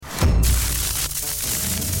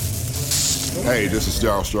Hey, this is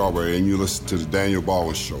Darryl Strawberry, and you listen to The Daniel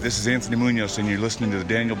Baldwin Show. This is Anthony Munoz, and you're listening to The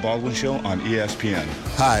Daniel Baldwin Show on ESPN.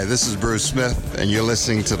 Hi, this is Bruce Smith, and you're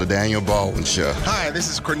listening to The Daniel Baldwin Show. Hi, this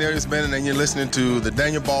is Cornelius Bennett, and you're listening to The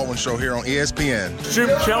Daniel Baldwin Show here on ESPN. Jim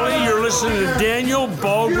Kelly, you're listening to The Daniel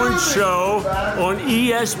Baldwin Show on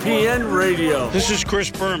ESPN Radio. This is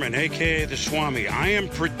Chris Berman, a.k.a. The Swami. I am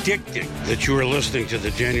predicting that you are listening to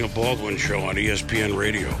The Daniel Baldwin Show on ESPN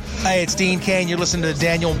Radio. Hi, it's Dean Cain. You're listening to The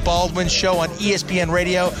Daniel Baldwin Show on ESPN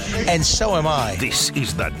Radio, and so am I. This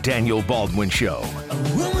is The Daniel Baldwin Show.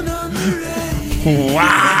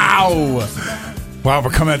 Wow. Wow, we're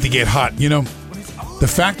coming out to get hot. You know, the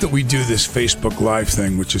fact that we do this Facebook Live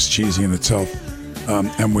thing, which is cheesy in itself,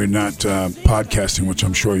 and we're not podcasting, which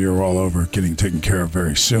I'm sure you're all over getting taken care of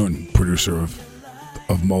very soon, producer of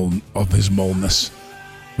his moleness.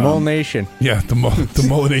 Mole Nation. Yeah, the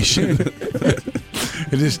Mole Nation.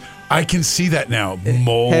 It is. I can see that now.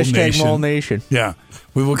 Mole Hashtag Nation. Mole Nation. Yeah.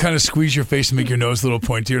 We will kind of squeeze your face and make your nose a little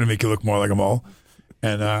pointier to make you look more like a mole.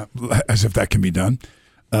 And as if that can be done.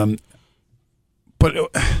 But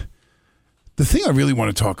the thing I really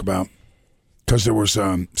want to talk about, because there was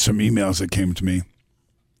some emails that came to me,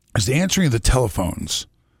 is the answering of the telephones.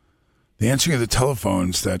 The answering of the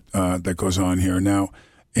telephones that goes on here. Now,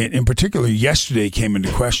 in particular, yesterday came into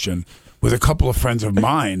question with a couple of friends of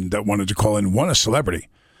mine that wanted to call in. One, a celebrity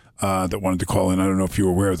that wanted to call in. I don't know if you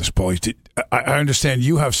were aware of this, Paul. I understand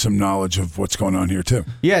you have some knowledge of what's going on here, too.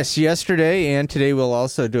 Yes, yesterday and today we'll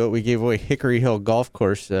also do it. We gave away Hickory Hill Golf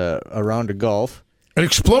Course, a round of golf. It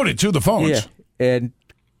exploded, too, the phones. Yeah, and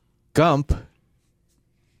Gump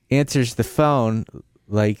answers the phone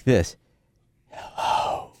like this.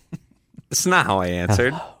 Hello. That's not how I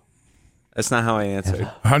answered. Hello. That's not how I answered.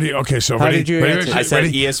 How do you? Okay, so how ready, did you answer? I said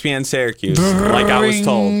ESPN Syracuse, like I was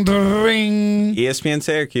told. ESPN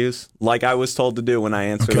Syracuse, like I was told to do when I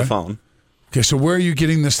answer the phone. Okay, so where are you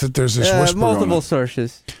getting this? That there's this whisper multiple on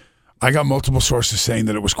sources. I got multiple sources saying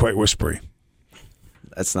that it was quite whispery.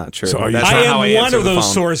 That's not true. So I am one of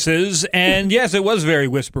those sources, and yes, it was very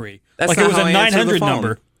whispery. That's like not it was how a I answer 900 the phone.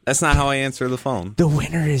 number. That's not how I answer the phone. The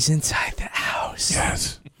winner is inside the house.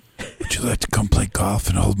 Yes. Would you like to come play golf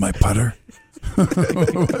and hold my putter?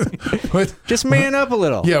 what? Just man up a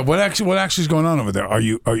little. Yeah. What actually is going on over there? Are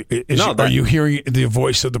you hearing the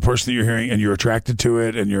voice of the person that you're hearing, and you're attracted to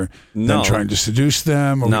it, and you're then trying to seduce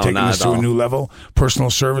them? Are we taking this to a new level?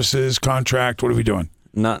 Personal services contract? What are we doing?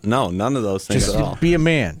 No, none of those things Just at all. Be a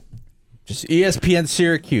man. Just ESPN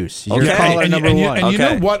Syracuse. You're Okay. caller and number one. And you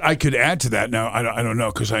know what I could add to that? Now I don't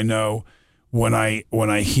know, because I know when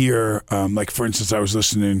I hear like, for instance, I was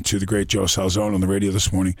listening to the great Joe Salzone on the radio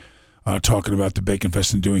this morning. Talking about the Bacon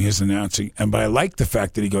Fest and doing his announcing, but I like the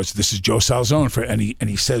fact that he goes, "This is Joe Salzone," and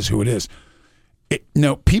he says who it is.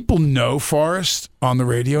 People know Forrest on the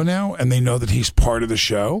radio now, and they know that he's part of the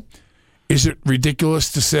show. Is it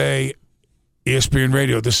ridiculous to say ESPN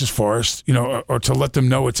Radio, this is Forrest, or to let them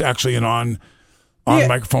know it's actually an on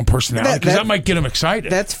microphone personality? Because that might get him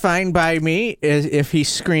excited. That's fine by me if he's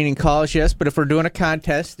screening calls, yes. But if we're doing a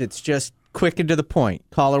contest, it's just quick and to the point.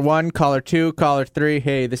 Caller 1, caller 2, caller 3.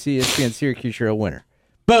 Hey, this is ESPN Syracuse, you're a winner.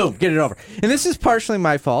 Boom, get it over. And this is partially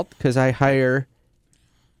my fault because I hire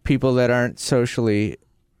people that aren't socially,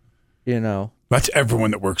 That's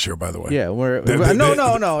everyone that works here, by the way. Yeah,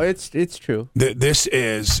 no. It's true. This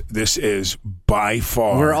is by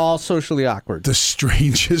far. We're all socially awkward. The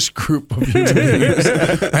strangest group of human beings,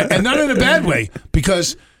 and not in a bad way.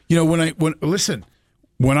 Because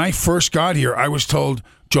when I first got here, I was told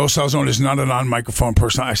Joe Salzone is not an on-microphone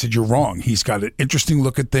person. I said, you're wrong. He's got an interesting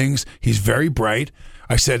look at things. He's very bright.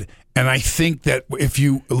 I said, and I think that if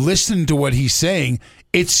you listen to what he's saying,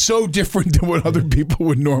 it's so different than what other people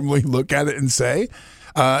would normally look at it and say.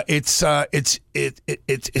 It's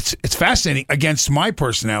fascinating against my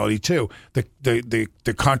personality too.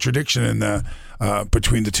 The contradiction in the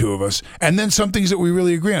between the two of us, and then some things that we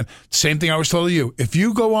really agree on. Same thing I was told you. If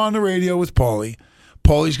you go on the radio with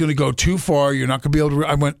Paulie's going to go too far. You're not going to be able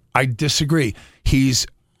to. I disagree. He's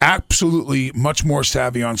absolutely much more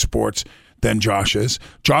savvy on sports than Josh is.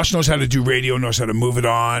 Josh knows how to do radio, knows how to move it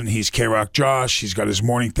on. He's K-Rock Josh. He's got his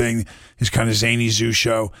morning thing, his kind of zany zoo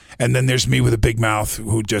show. And then there's me with a big mouth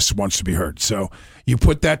who just wants to be heard. So you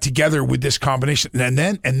put that together with this combination. And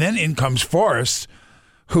then in comes Forrest,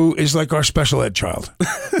 who is like our special ed child.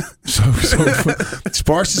 so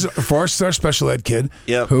Forrest is our special ed kid.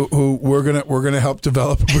 Yep. Who we're gonna help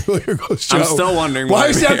develop a really good show. I'm still wondering why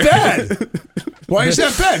is that bad? Why is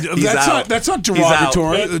that bad? That's not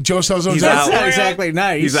derogatory. Joe Salzone's out. That's not exactly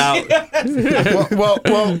nice. He's out.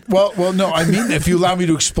 well, no. I mean, if you allow me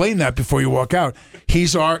to explain that before you walk out,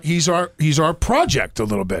 he's our project a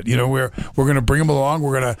little bit. You know, we're going to bring him along.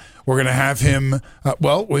 We're going to have him.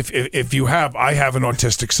 I have an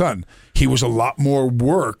autistic son. He was a lot more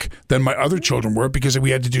work than my other children were because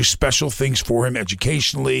we had to do special things for him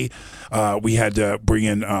educationally. We had to bring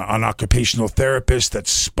in an occupational therapist that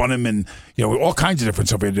spun him, and all kinds of different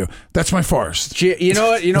stuff we had to do. That's my Forrest. You know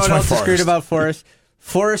what? You know what else is Forrest. great about Forrest?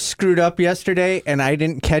 Forrest screwed up yesterday, and I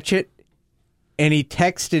didn't catch it. And he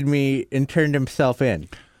texted me and turned himself in.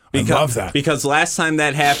 I love that. Because last time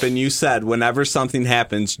that happened, you said, whenever something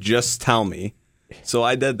happens, just tell me. So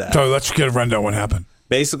I did that. So let's get a rundown what happened.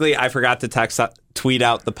 Basically, I forgot to tweet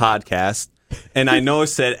out the podcast, and I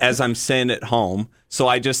noticed it as I'm sitting at home. So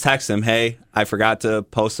I just texted him, hey, I forgot to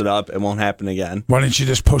post it up. It won't happen again. Why didn't you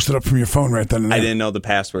just post it up from your phone right then and there? I didn't know the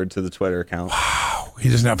password to the Twitter account. Wow. He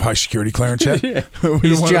doesn't have high security clearance yet?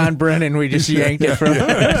 He's John Brennan. We just yanked it from him.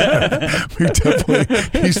 We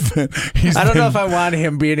definitely, I don't know if I want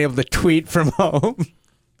him being able to tweet from home.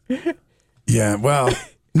 Yeah, well,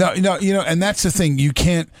 no, and that's the thing. You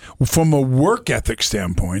can't, from a work ethic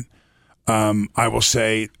standpoint, I will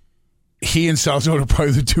say he and Salzone are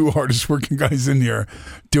probably the two hardest working guys in here,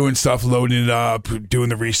 doing stuff, loading it up, doing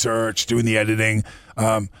the research, doing the editing.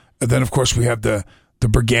 And then, of course, we have the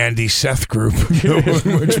Burgandy Seth group,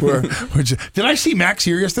 which did I see Max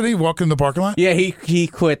here yesterday walking in the parking lot? Yeah, he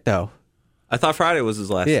quit though. I thought Friday was his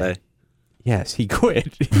last day. Yes, he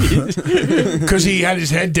quit because he had his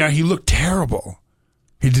head down. He looked terrible.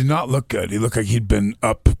 He did not look good. He looked like he'd been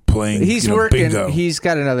up playing. He's working. Bingo. He's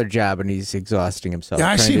got another job and he's exhausting himself. Yeah,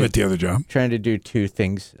 I see him at the other job, trying to do two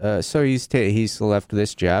things. So he's left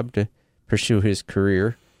this job to pursue his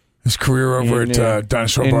career. His career over at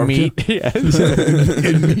Dinosaur Barbecue? Meat, yes.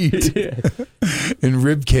 In meat. In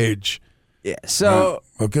rib cage. Yeah, so...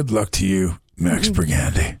 well, good luck to you, Max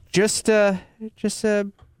Burgandy. Just be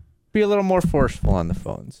a little more forceful on the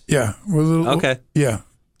phones. Yeah. We're a little, okay. Yeah.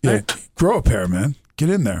 Right. Grow a pair, man.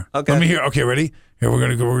 Get in there. Okay. Let me hear. Okay, ready? Here, we're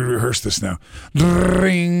going to rehearse this now.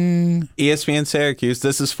 Ring. ESPN Syracuse,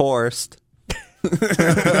 this is Forrest. All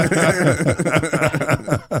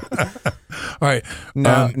right.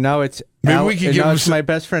 Now it's maybe we can give him my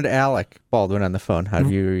best friend Alec Baldwin on the phone. How do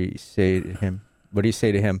you say to him? What do you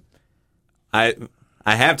say to him? I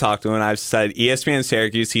have talked to him. I've said ESPN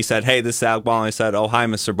Syracuse. He said, "Hey, this is Alec Baldwin." I said, "Oh, hi,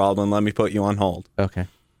 Mr. Baldwin. Let me put you on hold." Okay.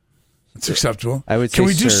 It's acceptable. I would. Can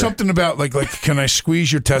we do sir. something about like? Can I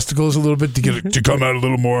squeeze your testicles a little bit to get it to come out a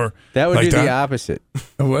little more? That would like do that? The opposite.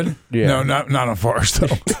 What? Yeah. No, not on Forrest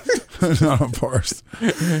though. Not on Forrest.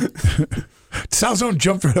 Salzone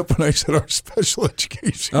jumped right up when I said our special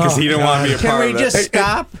education because he didn't want to be a part of it. Can we just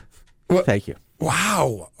stop? Thank you.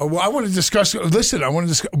 Wow. Well, I want to discuss. Listen, I want to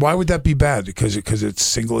discuss. Why would that be bad? Because it's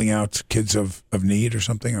singling out kids of need or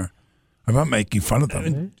something, or I'm not making fun of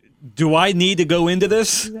them. Do I need to go into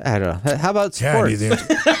this? I don't know. How about sports? Yeah,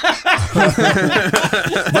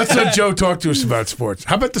 let's let Joe talk to us about sports.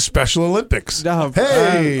 How about the Special Olympics? No,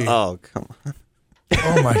 hey. Oh, come on.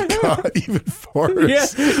 Oh, my God. Even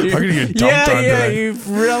Forrest. Yeah, I'm going to get dumped on today.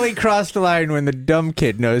 You've really crossed the line when the dumb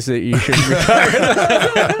kid knows that you should retire.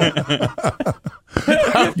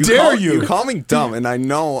 How dare you? You call me dumb, and I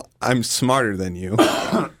know I'm smarter than you.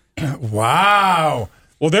 Wow.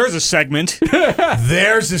 Well, there's a segment.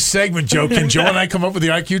 There's a segment, Joe. Can Joe and I come up with the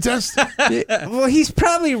IQ test? Well, he's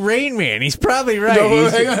probably Rain Man. He's probably right. No,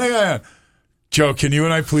 hang on. Joe, can you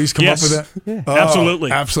and I please come up with that? Yeah.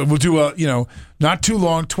 Absolutely. Absolutely. We'll do not too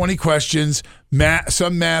long, 20 questions,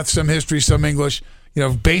 some math, some history, some English,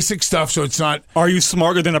 basic stuff so it's not... Are you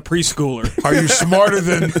smarter than a preschooler? Are you smarter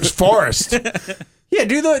than Forrest? Yeah,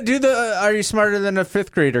 do the are you smarter than a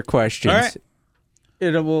fifth grader questions. All right.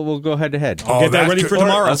 We'll go head to head. Get that ready for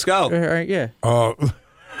tomorrow. Let's go. All right, yeah.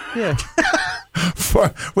 Yeah.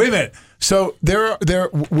 Wait a minute. So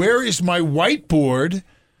where is my whiteboard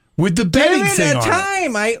with the betting thing on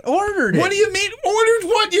time. I ordered it. What do you mean ordered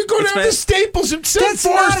what? You go down to Staples and send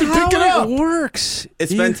Forrest and pick it up. It works.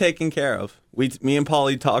 It's been taken care of. Me and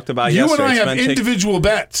Paulie talked about you yesterday. You and I have individual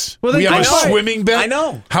bets. Well, we have a swimming bet. I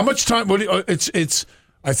know. How much time? It's.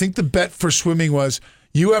 I think the bet for swimming was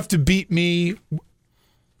you have to beat me.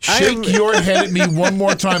 Shake your head at me one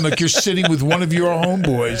more time like you're sitting with one of your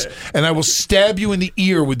homeboys, and I will stab you in the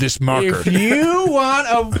ear with this marker. If you want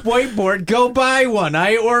a whiteboard, go buy one.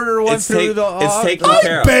 I order one through the office. It's taken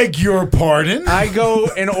care of. I beg your pardon. I go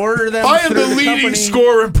and order them. I am the leading company.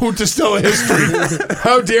 scorer in Punta Stella history.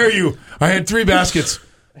 How dare you? I had 3 baskets.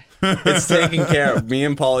 It's taken care of. Me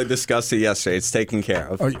and Paulie discussed it yesterday. It's taken care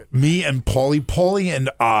of. Me and Paulie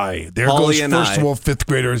and I. There Paulie goes and first I. of all, 5th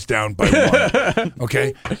graders down by 1.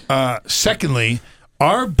 Okay. Secondly,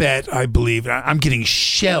 Our bet, I believe, I'm getting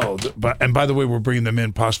shelled, and by the way, we're bringing them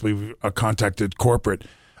in, possibly contacted corporate,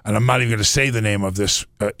 and I'm not even going to say the name of this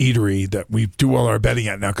eatery that we do all our betting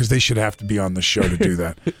at now because they should have to be on the show to do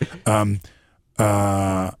that.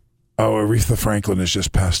 Aretha Franklin has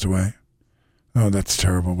just passed away. Oh, that's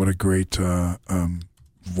terrible. What a great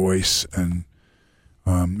voice, and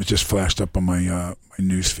it just flashed up on my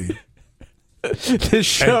newsfeed. This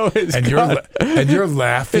show is and you're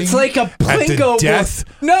laughing. It's like a Plinko. At the death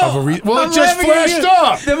no, of it I'm just flashed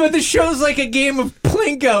up. But the show's like a game of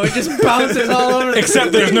Plinko. It just bounces all over.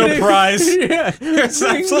 Except there's no prize. Yeah. There's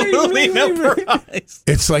absolutely no prize.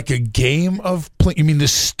 It's like a game of Plinko. You mean the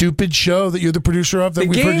stupid show that you're the producer of that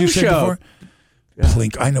we've heard you say before?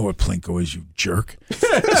 Plinko. I know what Plinko is, you jerk.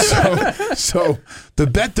 so the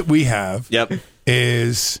bet that we have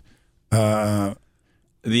is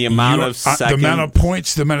the amount of seconds. The amount of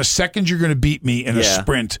points, the amount of seconds you're going to beat me in a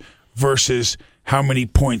sprint versus how many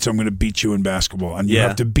points I'm going to beat you in basketball. And you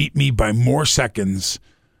have to beat me by more seconds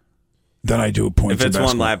than I do points in basketball. If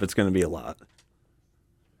it's one lap, it's going to be a lot.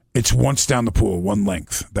 It's once down the pool, one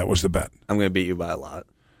length. That was the bet. I'm going to beat you by a lot.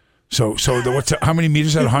 So how many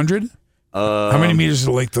meters at 100? How many meters is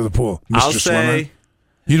the length of the pool, Mr. I'll Swimmer? say...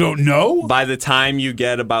 You don't know? By the time you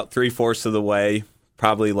get about 3/4 of the way,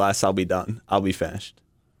 probably less, I'll be done. I'll be finished.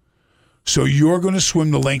 So you're going to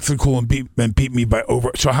swim the length of the pool and beat me by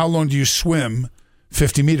over. So how long do you swim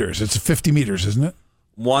 50 meters? It's 50 meters, isn't it?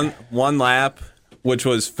 One lap, which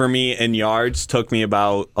was for me in yards, took me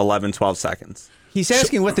about 11, 12 seconds. He's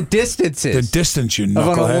asking what the distance is. The distance, you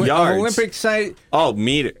knucklehead. Yards. Olympic site. Oh,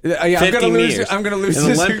 meter. Yeah, 50 meters. I'm going to lose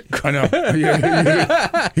this. I know.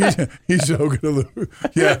 He's so going to lose.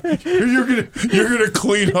 Yeah, you're going to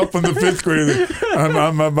clean up on the fifth grade.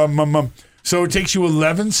 So it takes you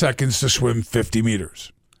 11 seconds to swim 50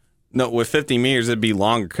 meters. No, with 50 meters, it'd be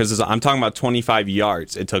longer because I'm talking about 25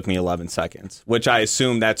 yards. It took me 11 seconds, which I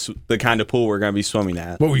assume that's the kind of pool we're going to be swimming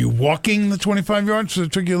at. What, were you walking the 25 yards so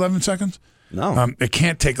it took you 11 seconds? No. It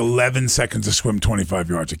can't take 11 seconds to swim 25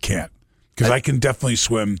 yards. It can't. Because I can definitely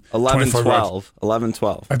swim 11, 12. Yards. 11,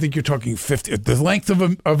 12. I think you're talking 50. The length of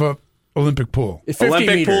a Olympic pool.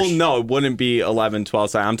 Olympic meters. pool, no, it wouldn't be 11,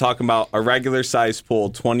 12. I'm talking about a regular size pool,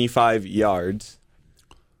 25 yards.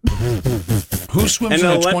 Who swims in in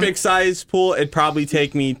an a Olympic size pool? It'd probably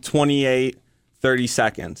take me 28, 30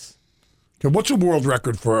 seconds. Okay, what's a world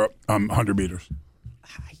record for 100 meters?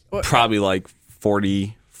 Probably like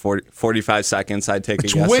 45 seconds. I'd take a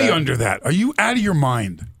guess. It's way at. under that. Are you out of your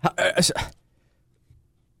mind? It's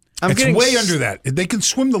way under that. They can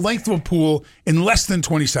swim the length of a pool in less than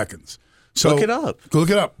 20 seconds. So look it up. Look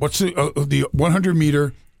it up. What's the 100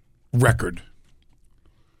 meter record?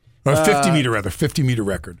 Or 50 meter rather. 50 meter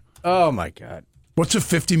record. Oh my God. What's a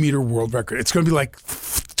 50 meter world record? It's going to be like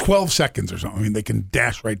 12 seconds or something. I mean, they can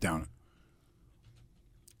dash right down it.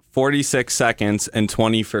 46 seconds and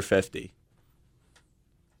 20 for 50.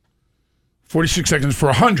 46 seconds for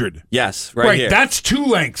 100. Yes, right here. That's two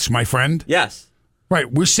lengths, my friend. Yes. Right.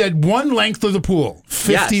 We said one length of the pool,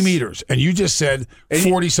 50 meters, and you just said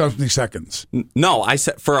 40-something seconds. No, I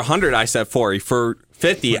said for 100, I said 40. For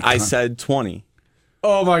 50, I said 20.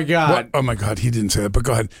 Oh my God! Oh my God! He didn't say that. But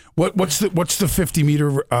go ahead. What's the 50 meter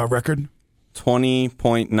record?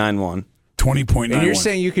 20.91. 20.91. And you're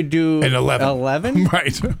saying you could do an 11? 11?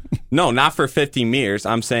 Right. No, not for 50 meters.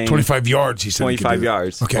 I'm saying 25 yards. He said 25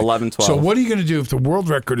 yards. Okay. 11, 12. So what are you going to do if the world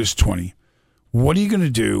record is 20? What are you going to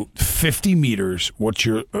do? 50 meters. What's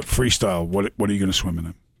your freestyle? What are you going to swim in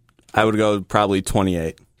it? I would go probably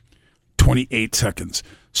 28. 28 seconds.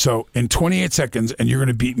 So in 28 seconds, and you're going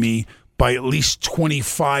to beat me by at least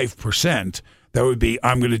 25%, that would be,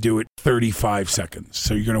 I'm going to do it 35 seconds.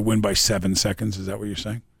 So you're going to win by 7 seconds. Is that what you're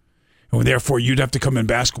saying? And therefore, you'd have to come in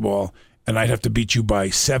basketball, and I'd have to beat you by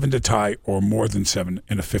 7 to tie or more than 7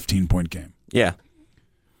 in a 15-point game. Yeah.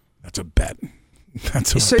 That's a bet.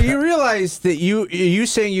 That's a so bet. you realize that you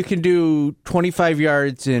saying you can do 25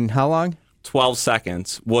 yards in how long? 12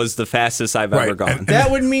 seconds was the fastest I've ever gone. And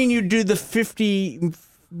that would mean you do the 50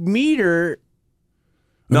 meter.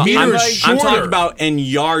 No, I'm talking about in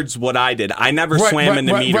yards what I did. I never swam in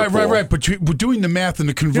the meter pool. Right. But doing the math and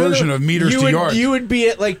the conversion of meters to yards. You would be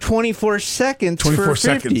at like 24 seconds 24 for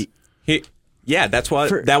 50. seconds.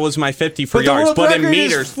 That was my 50 for yards. But in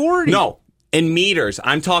meters, is 40. No, in meters,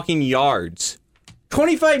 I'm talking yards.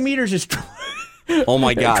 25 meters is... Oh,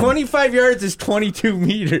 my God. 25 yards is 22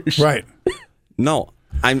 meters. Right. No,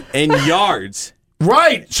 I'm in yards.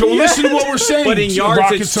 Right. So listen to what we're saying. But in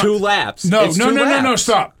yards, it's 2 laps. No,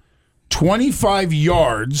 stop. 25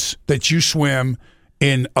 yards that you swim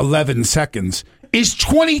in 11 seconds is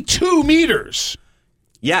 22 meters.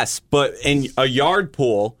 Yes, but in a yard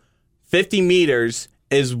pool, 50 meters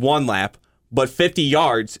is 1 lap, but 50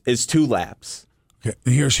 yards is 2 laps. Okay,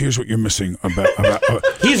 here's what you're missing about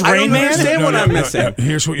He's Rain Man. Understand what I'm missing.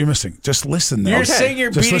 Here's what you're missing. Just listen. Now. You're saying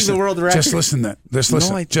you're beating the world record. Just listen. Just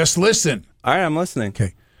listen. All right, I'm listening.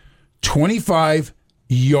 Okay, 25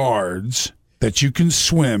 yards that you can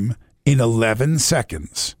swim in 11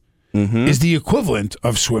 seconds is the equivalent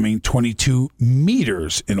of swimming 22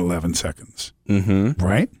 meters in 11 seconds.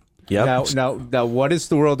 Right? Yep. Now, what is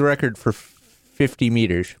the world record for 50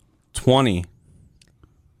 meters? 20.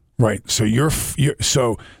 Right. So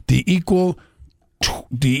so the equal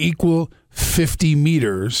 50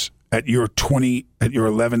 meters at your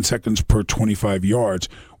 11 seconds per 25 yards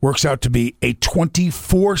works out to be a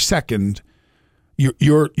 24 second.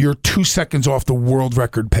 You're 2 seconds off the world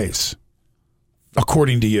record pace,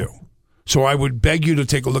 according to you. So I would beg you to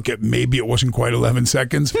take a look at maybe it wasn't quite 11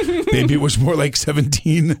 seconds. Maybe it was more like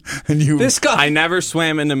 17. And you. This guy. I never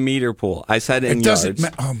swam in a meter pool. I said in yards.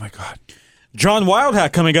 Oh my God. John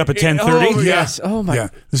Wildhack coming up at 10:30. Oh, yes. Oh my. Yeah.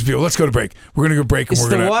 This is beautiful. Let's go to break. We're gonna go break. And Is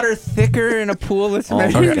the water thicker in a pool that's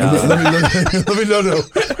measured? Let me know.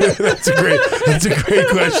 That's a great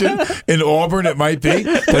question. In Auburn, it might be.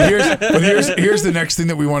 But here's the next thing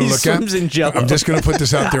that we want to look at. Swims in Jell-O. I'm just gonna put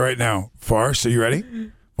this out there right now. Forrest, are you ready?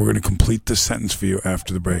 We're gonna complete this sentence for you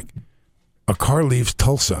after the break. A car leaves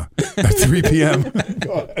Tulsa at 3 p.m.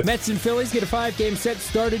 Mets and Phillies get a 5-game set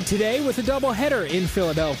started today with a doubleheader in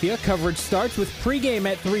Philadelphia. Coverage starts with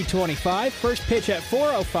pregame at 3:25, first pitch at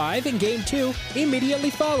 4:05, and Game 2 immediately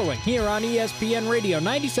following here on ESPN Radio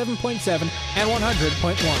 97.7 and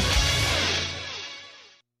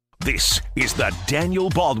 100.1. This is the Daniel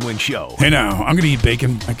Baldwin Show. Hey now, I'm going to eat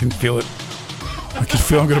bacon. I can feel it. I can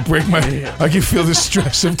feel I'm going to break I can feel the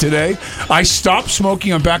stress of today. I stopped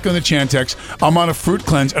smoking. I'm back on the Chantix. I'm on a fruit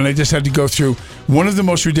cleanse, and I just had to go through one of the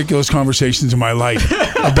most ridiculous conversations in my life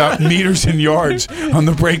about meters and yards on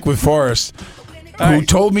the break with Forrest, who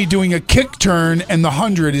told me doing a kick turn and the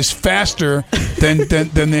 100 is faster than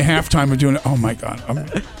the halftime of doing it. Oh, my God. I'm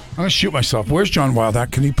going to shoot myself. Where's John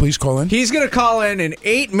Wildhack? Can he please call in? He's going to call in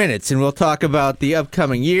 8 minutes, and we'll talk about the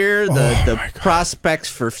upcoming year, the prospects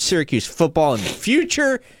for Syracuse football in the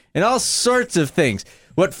future, and all sorts of things.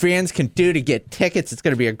 What fans can do to get tickets. It's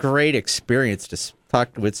going to be a great experience to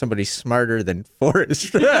talk with somebody smarter than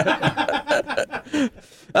Forrest.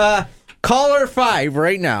 Caller 5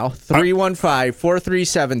 right now,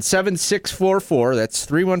 315-437-7644. That's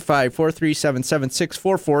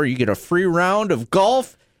 315-437-7644. You get a free round of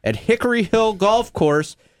golf at Hickory Hill Golf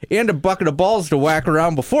Course and a bucket of balls to whack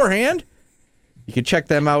around beforehand. You can check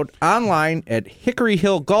them out online at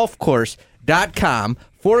hickoryhillgolfcourse.com.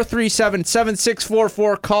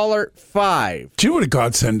 437-7644, caller 5. Do you know what a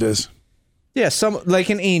godsend is? Yeah, like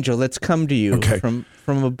an angel that's come to you from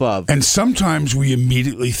above. And sometimes we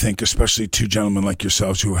immediately think, especially two gentlemen like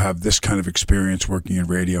yourselves who have this kind of experience working in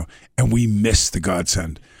radio, and we miss the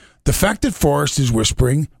godsend. The fact that Forrest is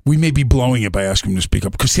whispering, we may be blowing it by asking him to speak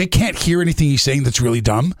up because they can't hear anything he's saying that's really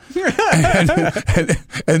dumb.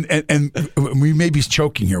 and we may be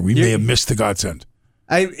choking here. We may have missed the godsend.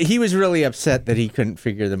 He was really upset that he couldn't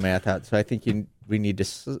figure the math out, so I think we need to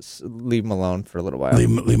leave him alone for a little while. Leave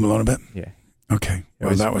him alone a bit? Yeah. Okay.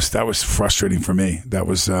 Well, that was frustrating for me. That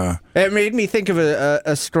was. It made me think of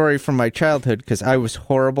a story from my childhood because I was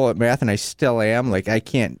horrible at math, and I still am. Like I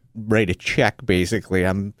can't write a check. Basically,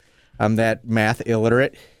 I'm that math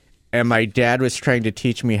illiterate, and my dad was trying to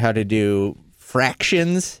teach me how to do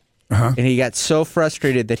fractions, and he got so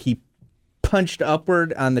frustrated that he punched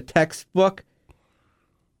upward on the textbook,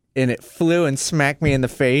 and it flew and smacked me in the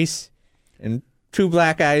face, and 2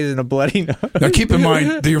 black eyes and a bloody nose. Now keep in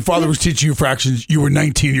mind that your father was teaching you fractions. You were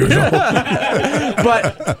 19 years old.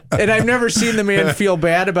 And I've never seen the man feel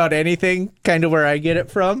bad about anything, kind of where I get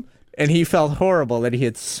it from. And he felt horrible that he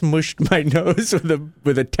had smushed my nose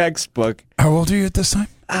with a textbook. How old are you at this time?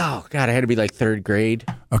 Oh, God, I had to be like 3rd grade.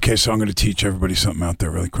 Okay, so I'm going to teach everybody something out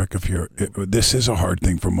there really quick. This is a hard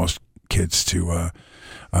thing for most kids to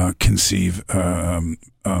conceive.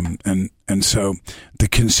 And so the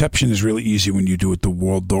conception is really easy when you do it the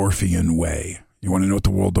Waldorfian way. You want to know what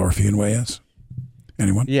the Waldorfian way is?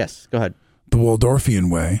 Anyone? Yes, go ahead. The Waldorfian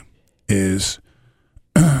way is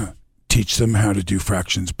teach them how to do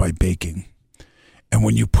fractions by baking. And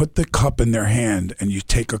when you put the cup in their hand and you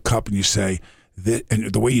take a cup and you say,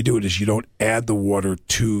 and the way you do it is you don't add the water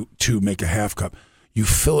to make a half cup. You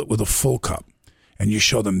fill it with a full cup and you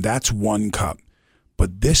show them that's 1 cup.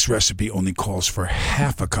 But this recipe only calls for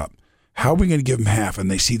half a cup. How are we going to give them half?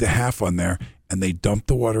 And they see the half on there, and they dump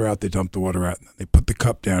the water out. They dump the water out. And they put the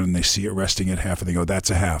cup down, and they see it resting at half, and they go, that's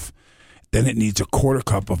a half. Then it needs a quarter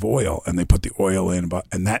cup of oil, and they put the oil in.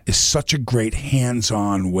 And that is such a great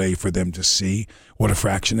hands-on way for them to see what a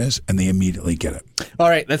fraction is, and they immediately get it. All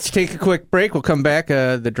right, let's take a quick break. We'll come back.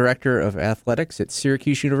 The director of athletics at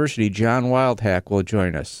Syracuse University, John Wildhack, will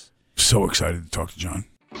join us. So excited to talk to John.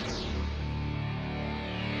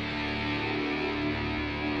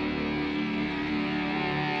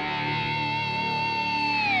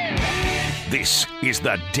 This is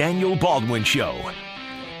the Daniel Baldwin Show.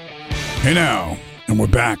 Hey now, and we're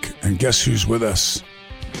back, and guess who's with us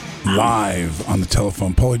live on the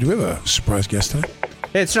telephone? Paulie, do we have a surprise guest today?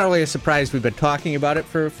 It's not really a surprise. We've been talking about it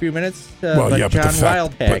for a few minutes. Well, but yeah, John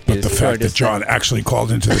Wildhack but the fact that John actually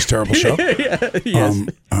called into this terrible show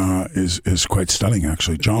is quite stunning,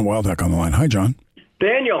 actually. John Wildhack on the line. Hi, John.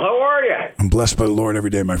 Daniel, how are you? I'm blessed by the Lord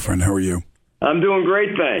every day, my friend. How are you? I'm doing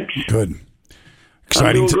great, thanks. Good.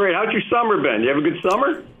 Exciting. I'm doing great. How's your summer been? You have a good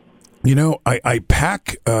summer? You know, I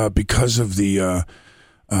pack because of the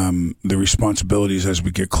responsibilities as we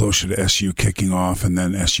get closer to SU kicking off and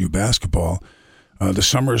then SU basketball. The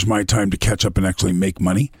summer is my time to catch up and actually make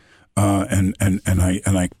money, and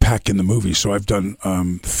I pack in the movies. So I've done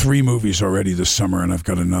 3 movies already this summer, and I've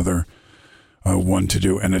got another one to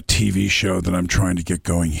do, and a TV show that I'm trying to get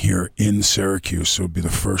going here in Syracuse. So it'll be the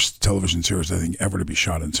first television series I think ever to be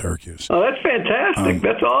shot in Syracuse. Oh, that's fantastic!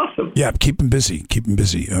 That's awesome. Yeah, keep them busy.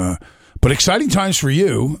 But exciting times for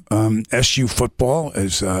you. SU football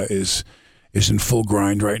is in full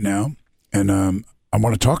grind right now, and I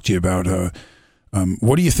want to talk to you about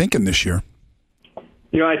what are you thinking this year?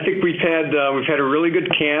 You know, I think we've had a really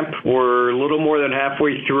good camp. We're a little more than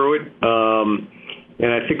halfway through it,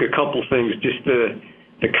 and I think a couple things. Just the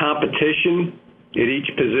competition at each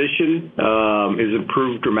position is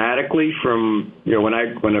improved dramatically from when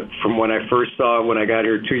I first saw it when I got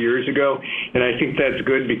here 2 years ago, and I think that's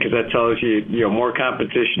good because that tells you more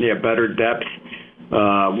competition, you have better depth,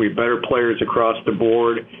 we have better players across the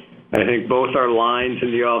board. I think both our lines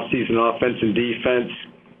in the offseason, offense and defense,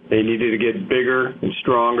 they needed to get bigger and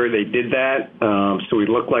stronger. They did that, so we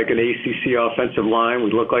look like an ACC offensive line,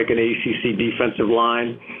 we look like an ACC defensive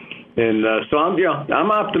line. And so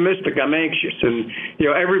I'm optimistic. I'm anxious, and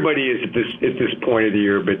everybody is at this point of the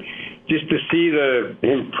year. But just to see the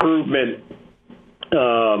improvement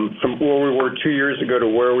from where we were 2 years ago to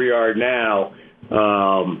where we are now,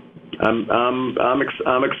 I'm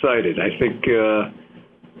excited. I think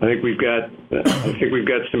we've got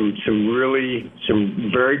some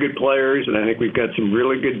very good players, and I think we've got some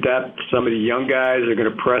really good depth. Some of the young guys are going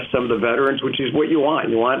to press some of the veterans, which is what you want.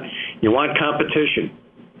 You want competition.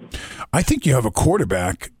 I think you have a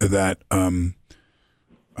quarterback that,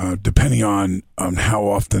 depending on how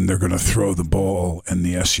often they're going to throw the ball in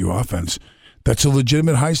the SU offense, that's a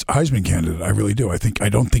legitimate Heisman candidate. I really do. I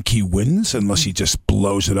don't think he wins unless he just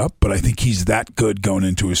blows it up, but I think he's that good going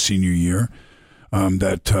into his senior year.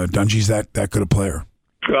 That Dungy's that good a player.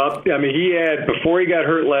 Well, I mean, before he got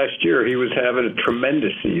hurt last year, he was having a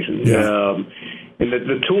tremendous season. Yeah. And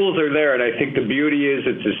the tools are there, and I think the beauty is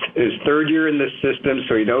it's his third year in this system,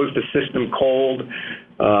 so he knows the system cold.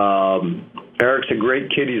 Eric's a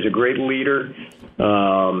great kid; he's a great leader.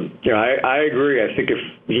 I agree. I think if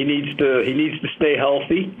he needs to stay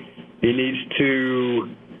healthy, he needs to,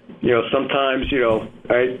 sometimes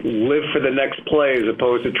live for the next play as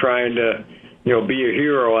opposed to trying to, be a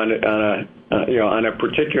hero on a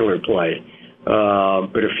particular play.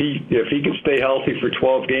 But if he can stay healthy for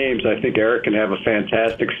 12 games, I think Eric can have a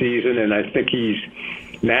fantastic season, and I think he's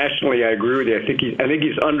nationally. I agree with you. I think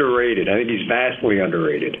he's underrated. I think he's vastly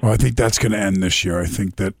underrated. Well, I think that's going to end this year. I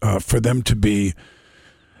think that for them to be,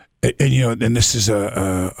 and this is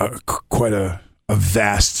quite a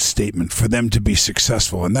vast statement, for them to be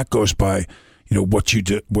successful, and that goes by what you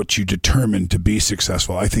determine to be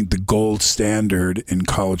successful. I think the gold standard in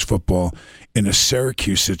college football in a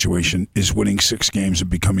Syracuse situation is winning 6 games and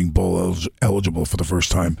becoming bowl eligible for the first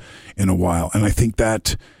time in a while. And I think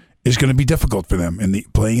that is going to be difficult for them.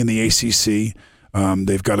 Playing in the ACC,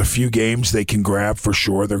 they've got a few games they can grab for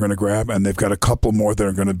sure. They're going to grab, and they've got a couple more that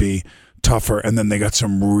are going to be tougher. And then they got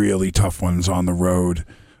some really tough ones on the road.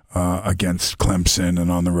 Against Clemson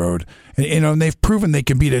and on the road. And they've proven they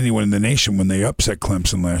can beat anyone in the nation when they upset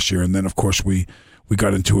Clemson last year. And then, of course, we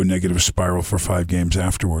got into a negative spiral for 5 games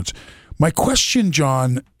afterwards. My question,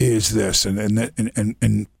 John, is this, and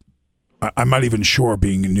I'm not even sure,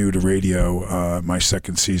 being new to radio, my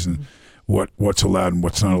second season, what's allowed and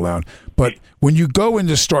what's not allowed. But when you go in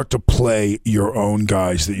to start to play your own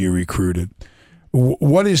guys that you recruited,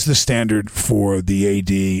 what is the standard for the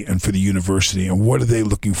AD and for the university, and what are they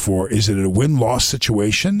looking for? Is it a win-loss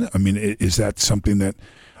situation? I mean, is that something that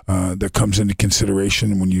that comes into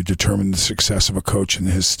consideration when you determine the success of a coach and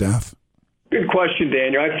his staff? Good question,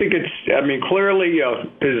 Daniel. I think clearly,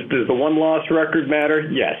 does the one-loss record matter?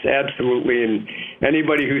 Yes, absolutely. And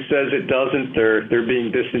anybody who says it doesn't, they're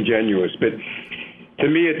being disingenuous. But to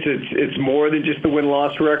me, it's more than just the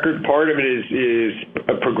win-loss record. Part of it is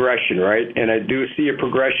a progression, right? And I do see a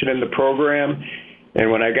progression in the program.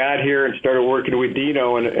 And when I got here and started working with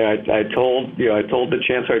Dino, and I told the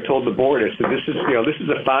chancellor, I told the board, I said, this is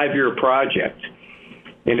a 5-year project.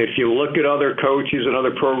 And if you look at other coaches and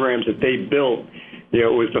other programs that they built, it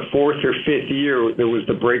was the 4th or 5th year that was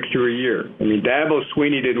the breakthrough year. I mean, Dabo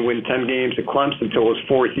Swinney didn't win 10 games at Clemson until his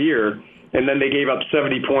 4th year, and then they gave up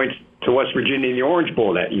 70 points to West Virginia in the Orange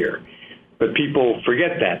Bowl that year. But people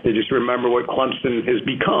forget that. They just remember what Clemson has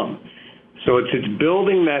become. So it's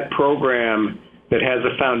building that program that has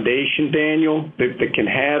a foundation, Daniel, that can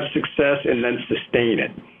have success and then sustain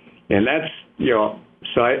it. And that's,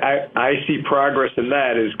 so I see progress in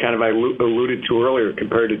that, as kind of I alluded to earlier,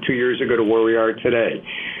 compared to 2 years ago to where we are today.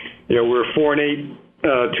 We're 4-8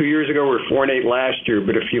 2 years ago. We're 4-8 last year.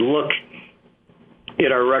 But if you look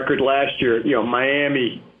at our record last year,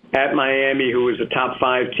 Miami, who was a top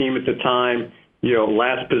 5 team at the time,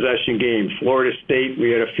 last possession game. Florida State, we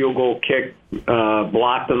had a field goal kick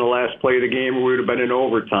blocked on the last play of the game. We would have been in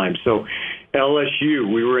overtime. So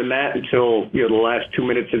LSU, we were in that until the last 2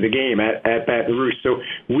 minutes of the game at Baton Rouge. So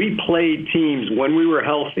we played teams when we were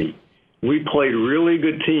healthy. We played really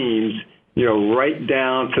good teams, right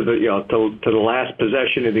down to the last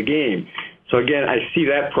possession of the game. So again, I see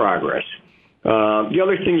that progress. The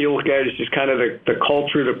other thing you look at is just kind of the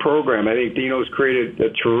culture of the program. I think Dino's created a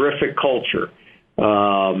terrific culture.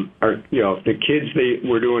 The kids,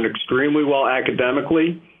 were doing extremely well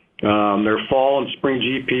academically. Their fall and spring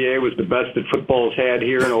GPA was the best that football's had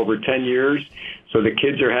here in over 10 years. So the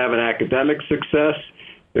kids are having academic success.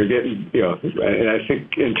 They're getting, and I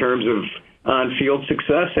think in terms of on-field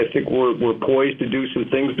success, I think we're poised to do some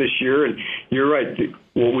things this year. And you're right.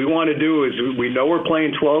 What we want to do is we know we're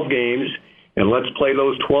playing 12 games, and let's play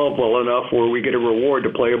those 12 well enough where we get a reward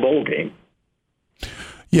to play a bowl game.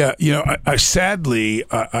 Yeah, I sadly,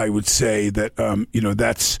 I would say that,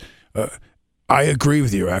 that's I agree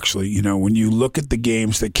with you, actually. When you look at the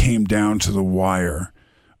games that came down to the wire,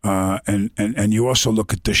 and you also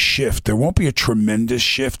look at the shift, there won't be a tremendous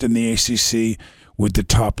shift in the ACC with the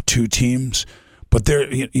top 2 teams, but they're,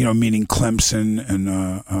 meaning Clemson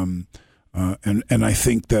and I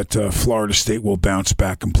think that Florida State will bounce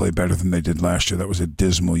back and play better than they did last year. That was a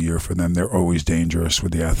dismal year for them. They're always dangerous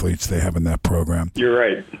with the athletes they have in that program. You're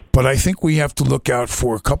right. But I think we have to look out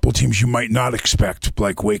for a couple teams you might not expect,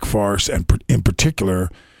 like Wake Forest, and in particular,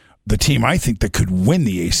 the team I think that could win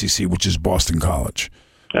the ACC, which is Boston College.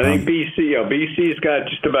 I think BC's got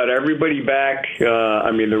just about everybody back.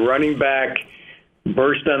 The running back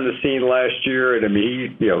burst on the scene last year, and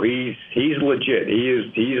he's legit.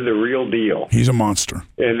 He's the real deal. He's a monster.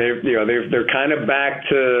 And they're kind of back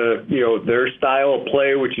to their style of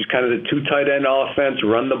play, which is kind of the 2 tight end offense: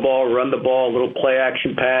 run the ball, little play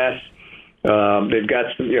action pass. They've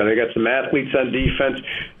got some athletes on defense.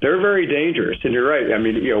 They're very dangerous, and you're right.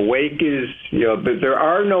 Wake is there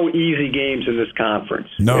are no easy games in this conference.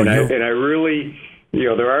 No, and I really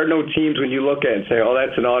there are no teams when you look at it and say, oh,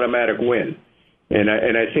 that's an automatic win. And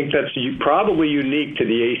I think that's probably unique to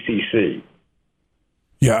the ACC.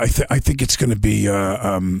 Yeah, I think it's going to be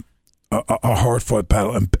a hard-fought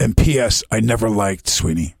battle. And P.S., I never liked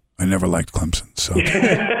Swinney. I never liked Clemson. So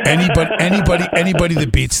anybody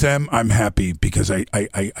that beats them, I'm happy, because I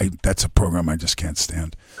that's a program I just can't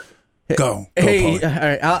stand. Go, hey, Paulie. all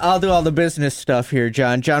right, I'll do all the business stuff here,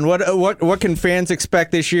 John. John, what can fans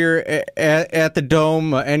expect this year at the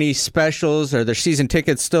Dome? Any specials? Are there season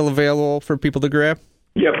tickets still available for people to grab?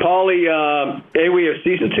 Yeah, Paulie, we have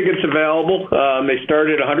season tickets available. They start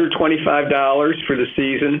at $125 for the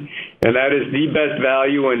season, and that is the best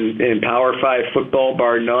value in Power 5 football,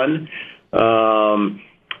 bar none.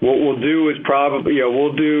 What we'll do is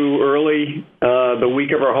we'll do early the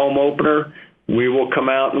week of our home opener. We will come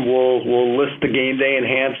out and we'll list the game day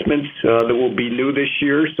enhancements that will be new this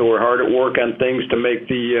year. So we're hard at work on things to make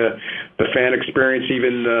the fan experience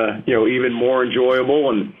even more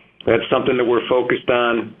enjoyable, and that's something that we're focused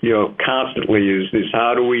on constantly. Is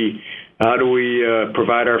how do we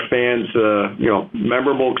provide our fans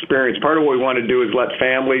memorable experience? Part of what we want to do is let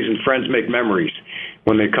families and friends make memories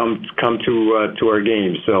when they come to our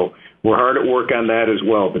games. So we're hard at work on that as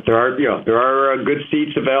well. But there are good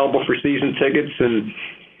seats available for season tickets, and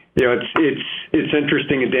it's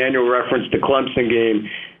interesting. And Daniel referenced the Clemson game.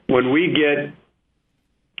 When we get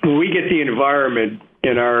the environment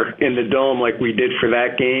in the dome like we did for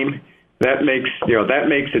that game, that makes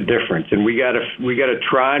a difference. And we gotta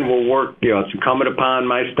try, and we'll work. It's incumbent upon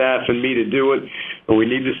my staff and me to do it. But we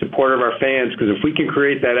need the support of our fans, because if we can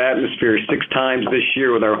create that atmosphere 6 times this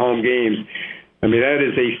year with our home games, I mean, that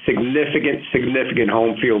is a significant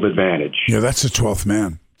home field advantage. Yeah, that's the 12th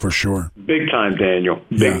man for sure. Big time, Daniel.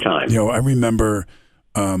 Big time. I remember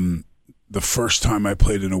the first time I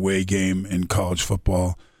played an away game in college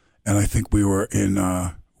football, and I think we were in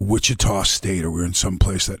Wichita State, or we were in some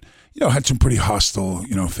place that had some pretty hostile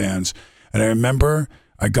fans. And I remember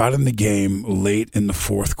I got in the game late in the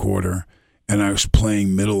fourth quarter, and I was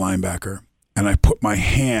playing middle linebacker, and I put my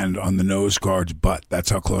hand on the nose guard's butt. That's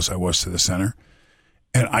how close I was to the center.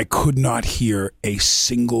 And I could not hear a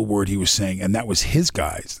single word he was saying. And that was his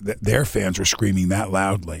guys. Their fans were screaming that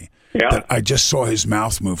loudly that I just saw his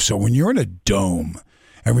mouth move. So when you're in a dome,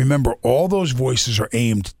 and remember, all those voices are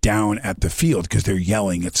aimed down at the field because they're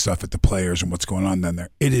yelling at stuff at the players and what's going on down there.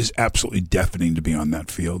 It is absolutely deafening to be on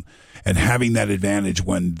that field. And having that advantage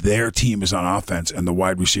when their team is on offense and the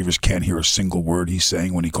wide receivers can't hear a single word he's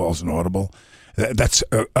saying when he calls an audible, that's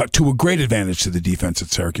to a great advantage to the defense at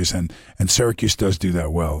Syracuse, and Syracuse does do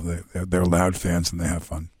that well. They're loud fans and they have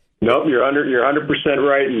fun. Nope, you're 100%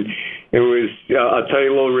 right, and it was. I'll tell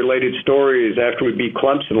you a little related story. Is after we beat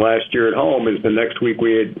Clemson last year at home, is the next week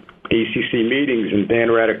we had ACC meetings, and Dan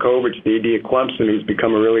Radakovich, the AD at Clemson, who's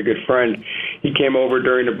become a really good friend, he came over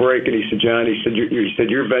during the break and he said, "John, he said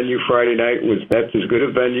your venue Friday night that's as good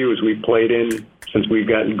a venue as we played in since we've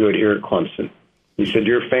gotten good here at Clemson." He said,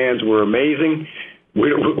 "Your fans were amazing.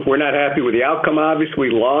 We're not happy with the outcome, obviously,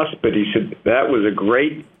 we lost, but," he said, "that was a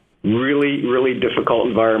great, really, really difficult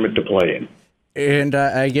environment to play in." And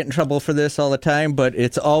I get in trouble for this all the time, but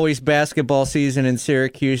it's always basketball season in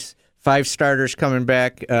Syracuse. 5 starters coming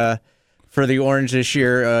back for the Orange this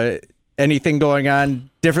year. Anything going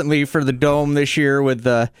on differently for the Dome this year with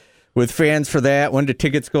fans for that? When do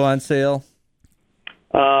tickets go on sale?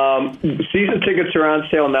 Season tickets are on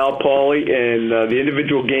sale now, Paulie, and the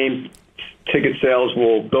individual game ticket sales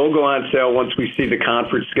they'll go on sale once we see the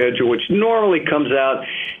conference schedule, which normally comes out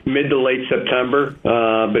mid to late September.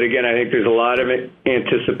 But again, I think there's a lot of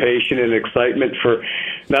anticipation and excitement for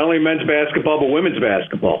not only men's basketball but women's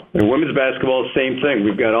basketball. And women's basketball is the same thing.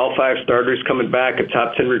 We've got all 5 starters coming back, a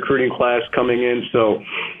top 10 recruiting class coming in. So,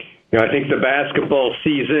 I think the basketball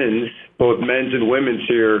seasons, both men's and women's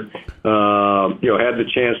here, have the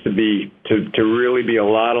chance to really be a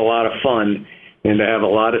lot of fun and to have a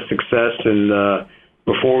lot of success. And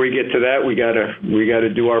before we get to that, we gotta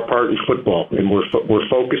do our part in football, and we're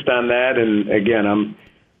focused on that. And again,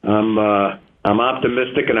 I'm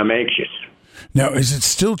optimistic and I'm anxious. Now, is it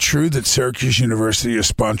still true that Syracuse University is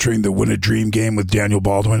sponsoring the Win a Dream game with Daniel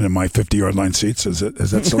Baldwin in my 50-yard line seats? Is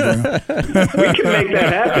that still going on? We can make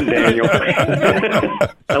that happen, Daniel.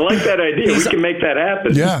 I like that idea. We can make that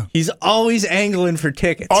happen. Yeah. He's always angling for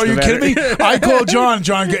tickets. Oh, you kidding me? I called John,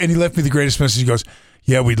 and he left me the greatest message. He goes,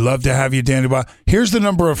 "Yeah, we'd love to have you, Daniel Baldwin. Here's the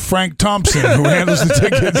number of Frank Thompson, who handles the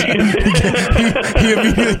tickets." He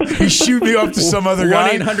immediately shoot me off to some other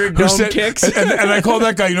guy. 1-800-DOME kicks. And I called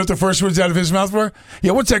that guy. You know what the first words out of his mouth were?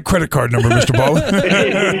 "Yeah, what's that credit card number, Mr. Baldwin?"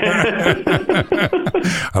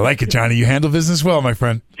 I like it, Johnny. You handle business well, my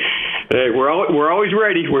friend. Hey, we're always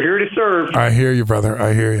ready. We're here to serve. I hear you, brother.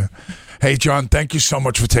 I hear you. Hey, John, thank you so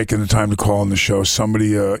much for taking the time to call on the show.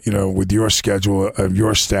 Somebody, with your schedule, of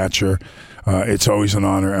your stature, it's always an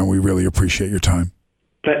honor, and we really appreciate your time.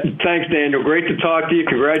 Thanks, Daniel. Great to talk to you.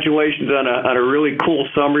 Congratulations on a really cool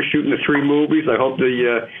summer shooting the 3 movies. I hope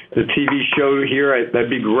the TV show here, that'd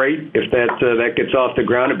be great. If that gets off the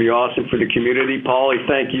ground, it'd be awesome for the community. Paulie,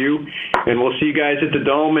 thank you. And we'll see you guys at the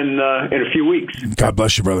Dome in a few weeks. God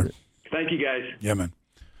bless you, brother. Thank you, guys. Yeah, man.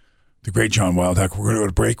 The great John Wildhack. We're going to go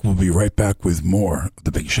to break. We'll be right back with more of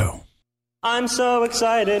The Big Show. I'm so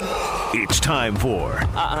excited. It's time for...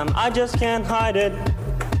 I just can't hide it.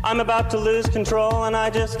 I'm about to lose control, and I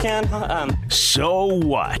just can't... So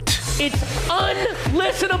what? It's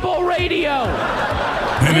unlistenable radio.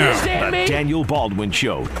 Understand me? The Daniel Baldwin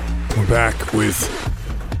Show. We're back with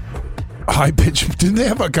High Pitch. Didn't they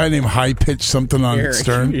have a guy named High Pitch something on Eric.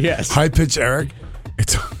 Stern? Yes. High Pitch Eric.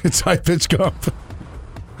 It's High Pitch Gump.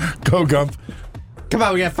 Go, Gump. Come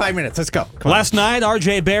on, we got 5 minutes. Let's go. Last night,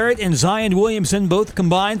 R.J. Barrett and Zion Williamson both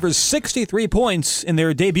combined for 63 points in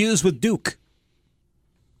their debuts with Duke.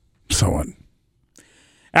 So what?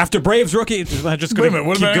 After Braves rookie... I'm just going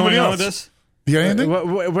to keep going on with this. You got anything?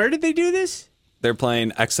 Where did they do this? They're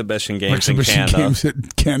playing exhibition games in Canada. Games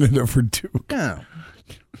at Canada for Duke. Oh.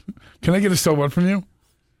 Can I get a so what from you?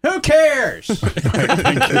 Who cares?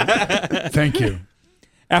 Thank you.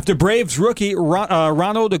 After Braves rookie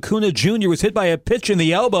Ronald Acuna Jr. was hit by a pitch in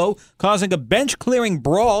the elbow, causing a bench-clearing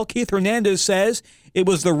brawl, Keith Hernandez says it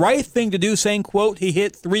was the right thing to do, saying, quote, he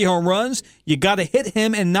hit 3 home runs. You got to hit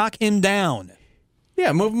him and knock him down.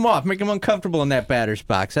 Yeah, move him off. Make him uncomfortable in that batter's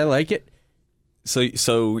box. I like it.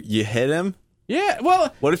 So you hit him? Yeah,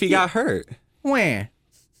 well... What if he got hurt? Wah.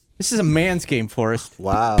 This is a man's game, Forrest.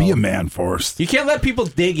 Wow. Be a man, Forrest. You can't let people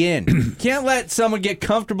dig in. You can't let someone get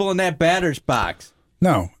comfortable in that batter's box.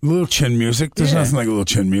 No, a little chin music. There's nothing like a little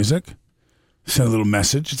chin music. Send a little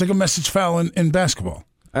message. It's like a message foul in basketball.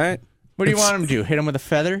 All right. What do you want him to do? Hit him with a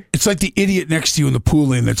feather? It's like the idiot next to you in the pool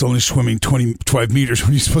lane that's only swimming 25 meters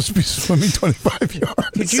when you're supposed to be swimming 25 yards.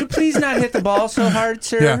 Could you please not hit the ball so hard,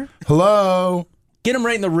 sir? Yeah. Hello. Get him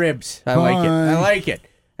right in the ribs. I like it. I like it.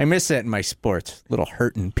 I miss that in my sports. Little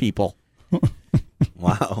hurting people.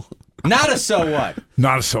 Wow. Not a so what.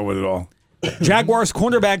 Not a so what at all. Jaguars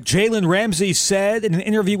cornerback Jalen Ramsey said in an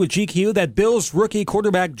interview with GQ that Bills rookie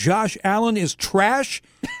quarterback Josh Allen is trash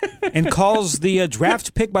and calls the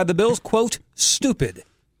draft pick by the Bills, quote, stupid.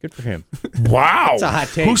 Good for him. Wow. That's a hot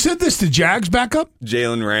take. Who said this? The Jags backup?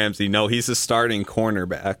 Jalen Ramsey. No, he's a starting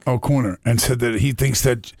cornerback. Oh, corner. And said that he thinks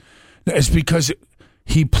that it's because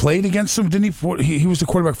he played against them, didn't he? He was the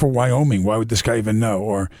quarterback for Wyoming. Why would this guy even know?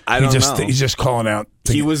 Or I don't know. He's just calling out.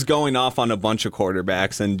 He was going off on a bunch of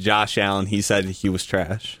quarterbacks, and Josh Allen, he said he was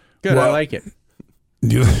trash. Good, I like it.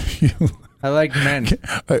 I like men.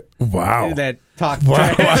 Wow. That talk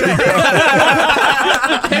Wow. trash.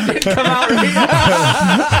 That didn't come out right.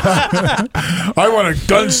 I want a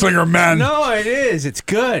gunslinger man. No, it is. It's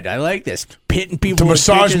good. I like this. Pitting people To with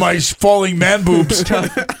massage bitches. my falling man boobs.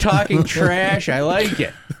 Talking trash. I like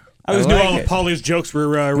it. I always knew all of Paulie's jokes were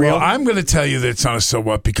real. Well, I'm going to tell you that it's not a so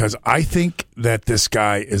what because I think that this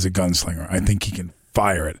guy is a gunslinger. I think he can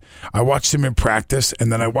fire it. I watched him in practice,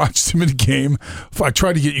 and then I watched him in a game. I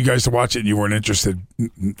tried to get you guys to watch it, and you weren't interested.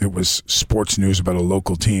 It was sports news about a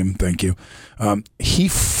local team. Thank you. He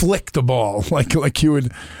flicked the ball like you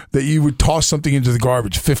would toss something into the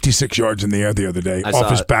garbage 56 yards in the air the other day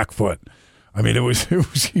off his back foot. I mean, it was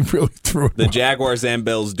he really threw it. The Jaguars and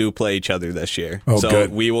Bills do play each other this year. Oh, so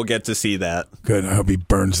good. we will get to see that. Good. I hope he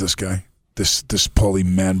burns this guy. This Paulie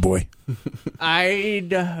man boy. I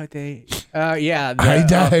died.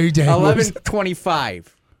 11/25.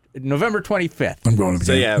 November 25th. I'm going to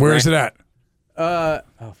the game. yeah, Where is it at? For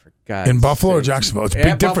God's In Buffalo or sakes. Jacksonville? It's a At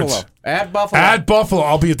big difference. Buffalo. At Buffalo. At Buffalo.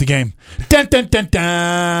 I'll be at the game. Dun, dun, dun,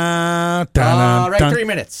 dun, dun, All right, dun. 3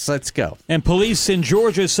 minutes. Let's go. And police in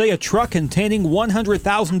Georgia say a truck containing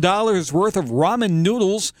 $100,000 worth of ramen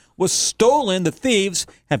noodles was stolen. The thieves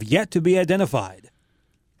have yet to be identified.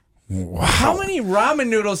 Wow. How many ramen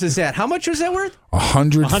noodles is that? How much was that worth?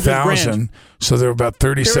 100,000. So they're about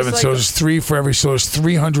 37. So there's 3 for every. So there's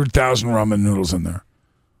 300,000 ramen noodles in there.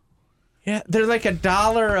 Yeah, they're like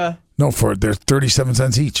 $1. No, they're 37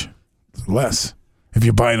 cents each. Less if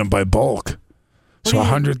you're buying them by bulk. So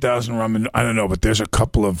 100,000 ramen. I don't know, but there's a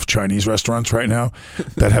couple of Chinese restaurants right now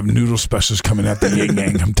that have noodle specials coming out the yin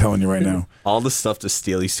yang. I'm telling you right now. All the stuff to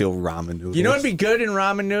steal. You steal ramen noodles. You know what'd be good in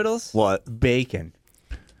ramen noodles? What? Bacon.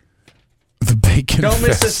 The Bacon Don't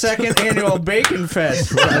miss Fest. the second annual Bacon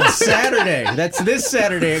Fest on Saturday. That's this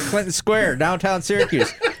Saturday at Clinton Square, downtown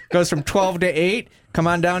Syracuse. Goes from 12 to 8. Come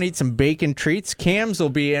on down, eat some bacon treats. Cam's will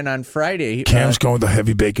be in on Friday. Cam's going with the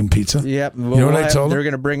heavy bacon pizza. Yep. You know what I told him? They're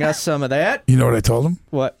going to bring us some of that. You know what I told him?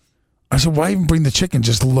 What? I said, why even bring the chicken?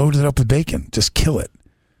 Just load it up with bacon. Just kill it.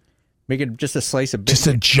 Make it just a slice of bacon. Just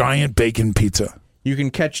a giant bacon pizza. You can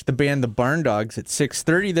catch the band The Barn Dogs at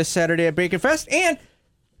 6:30 this Saturday at Bacon Fest. And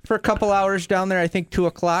for a couple hours down there, I think 2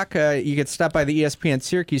 o'clock, you can stop by the ESPN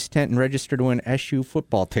Syracuse tent and register to win SU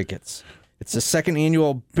football tickets. It's the second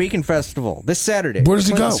annual Bacon Festival this Saturday. Where does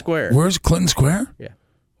it Clinton go? Square. Where's Clinton Square? Yeah.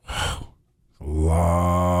 A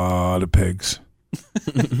lot of pigs.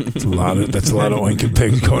 That's a lot of oinking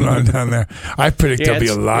pigs going on down there. I predict there'll be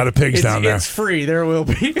a lot of pigs down there. It's free. There will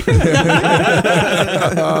be.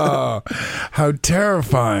 Oh, how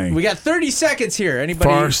terrifying. We got 30 seconds here.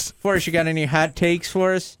 Anybody? Forrest, you got any hot takes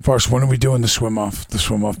for us? Forrest, when are we doing the swim off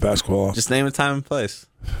basketball? Just name a time and place.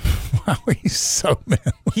 Wow, he's so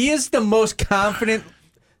manly. He is the most confident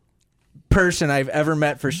person I've ever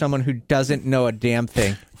met for someone who doesn't know a damn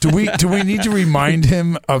thing. Do we need to remind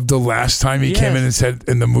him of the last time he came in and said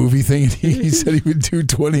in the movie thing he said he would do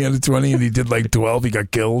 20 out of 20 and he did like 12, he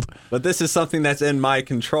got killed? But this is something that's in my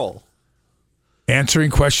control.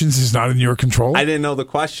 Answering questions is not in your control? I didn't know the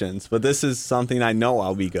questions, but this is something I know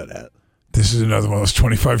I'll be good at. This is another one of those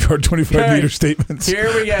 25-yard, 25-meter statements.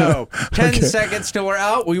 Here we go. 10 Okay. seconds till we're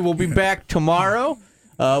out. We will be back tomorrow.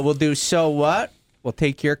 We'll do So What? We'll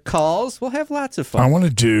take your calls. We'll have lots of I fun. want to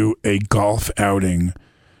do a golf outing.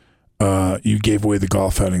 You gave away the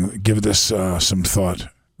golf outing. Give this some thought.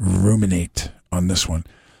 Ruminate on this one.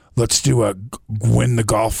 Let's do a win the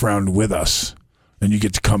golf round with us, and you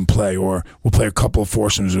get to come play, or we'll play a couple of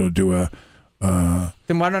foursomes. We'll do a.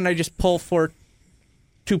 Then why don't I just pull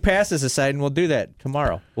 2 passes aside, and we'll do that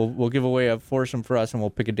tomorrow. We'll give away a foursome for us, and we'll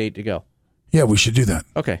pick a date to go. Yeah, we should do that.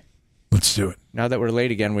 Okay. Let's do it. Now that we're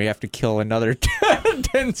late again, we have to kill another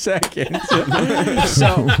 10 seconds.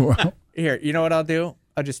 So, here, you know what I'll do?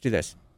 I'll just do this.